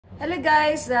Hello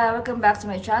guys, welcome back to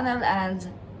my channel, and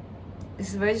this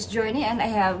is Virg's Journey, and I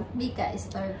have Mika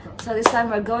Star. So this time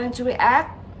we're going to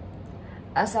react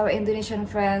as our Indonesian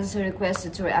friends who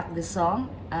requested to react this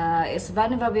song. It's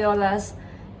VANNY VABIOLA's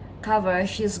cover,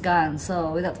 She's Gone.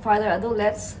 So without further ado,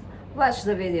 let's watch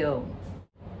the video.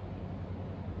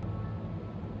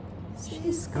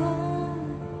 She's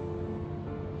gone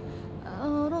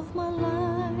out of my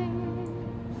life.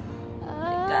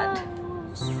 My God. I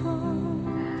was wrong.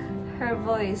 Her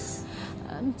voice.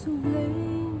 I'm to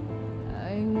blame.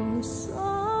 I was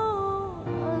so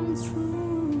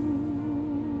untrue.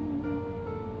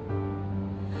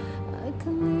 I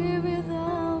can live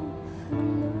without her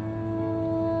love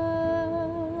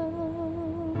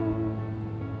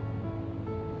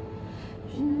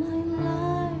in my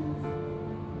life.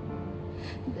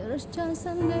 There's just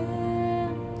an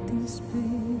empty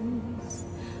space.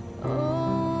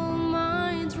 All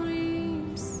my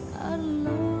dreams are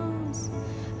lost.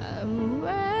 I'm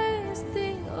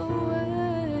wasting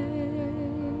away.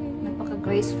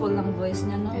 Napaka-graceful ng voice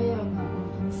niya, no?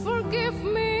 Forgive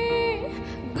me,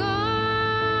 God.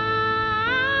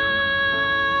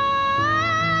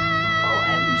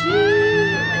 OMG!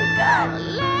 Oh my God!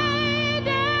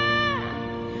 Lady,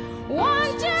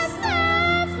 won't you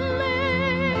save me?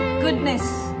 Goodness!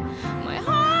 My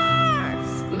heart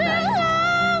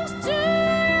belongs to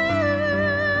you.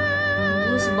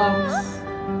 Goosebumps.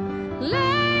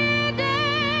 Lady,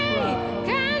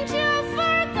 can't you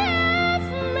forgive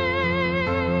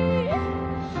me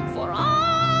for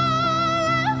all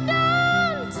I've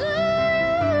done to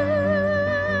you?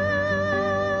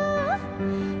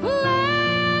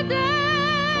 Lady,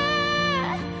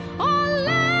 oh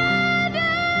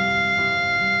lady.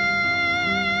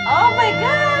 Oh my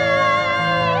God!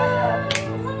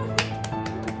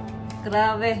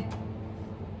 Grabe.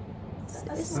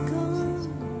 She's gone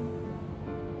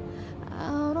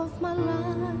out of my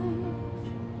life.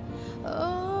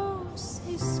 Oh,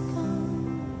 she's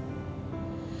gone.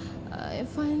 I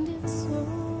find it so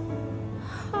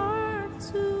hard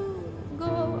to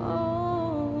go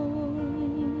on.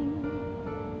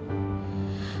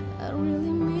 I really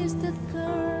miss that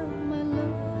girl, my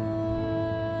love.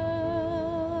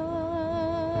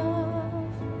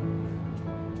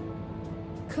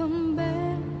 Come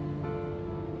back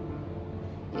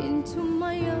into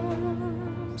my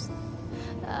arms.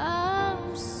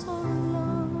 I'm so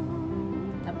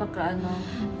alone.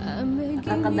 I'm begging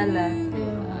nakakadala.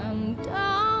 you. I'm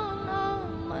down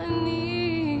on my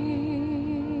knees.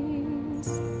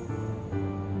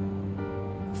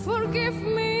 Forgive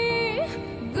me,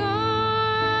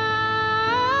 God.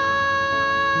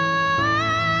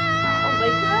 Oh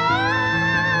my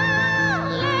God!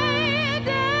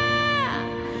 Lady,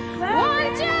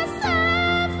 won't you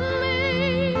save me?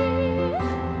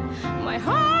 My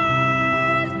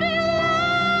heart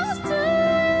belongs to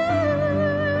you.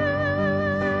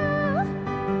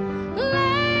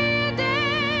 Lady,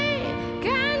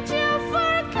 can't you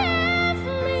forgive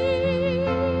me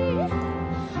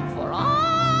for all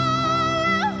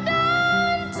I've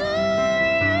done to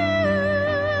you?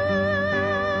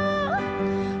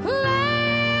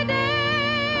 Lady,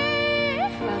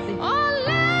 Grabe. oh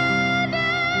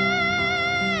lady,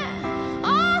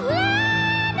 oh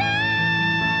lady.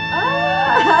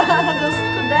 Gusto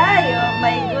ko dahil. Oh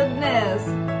my goodness.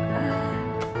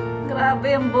 Grabe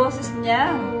yung boses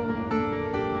niya.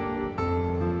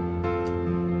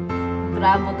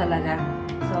 Bravo talaga.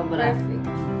 Sobra. Perfect.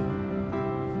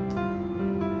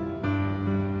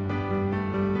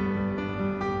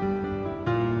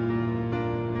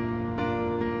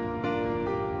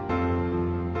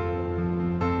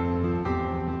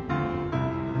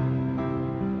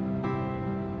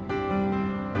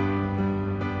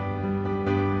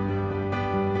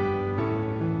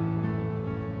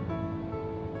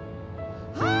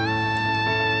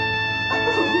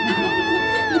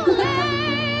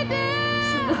 Lady,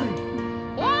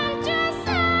 won't you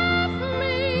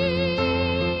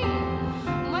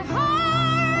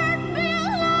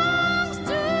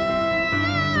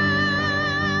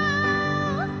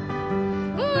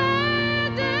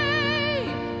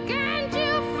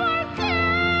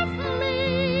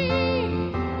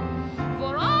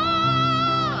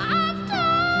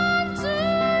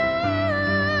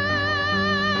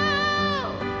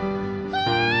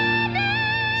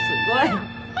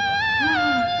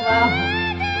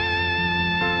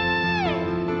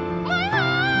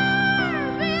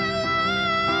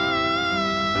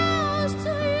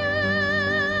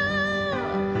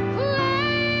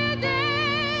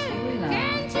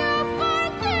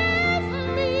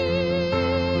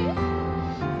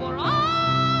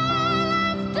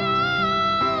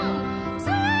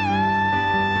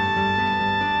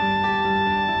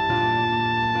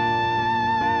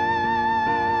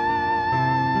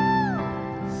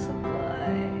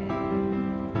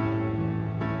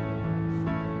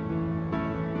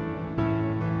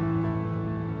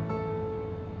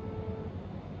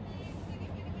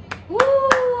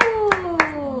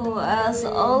As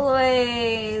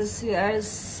always, we are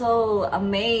so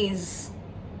amazed.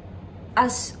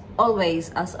 As always,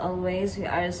 we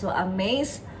are so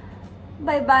amazed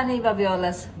by VANNY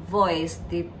VABIOLA's voice,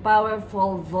 the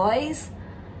powerful voice,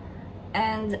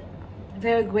 and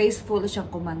very graceful siyang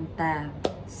kumanta.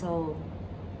 So,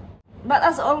 but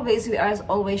as always, we are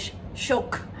always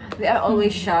shook. We are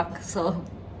always shocked. So,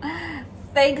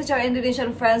 thank you to our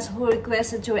Indonesian friends who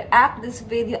requested to react this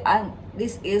video, and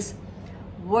this is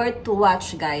worth to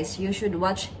watch, guys. You should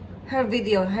watch her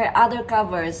video, her other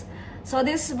covers. So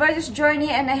this is Virgil's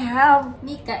journey, and I have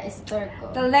Mika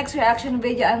Estorco. till next reaction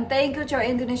video, and thank you to our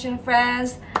Indonesian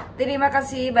friends. Terima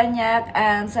kasih banyak,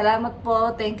 and salamat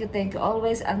po. Thank you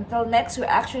always. Until next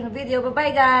reaction video.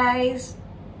 Bye-bye, guys!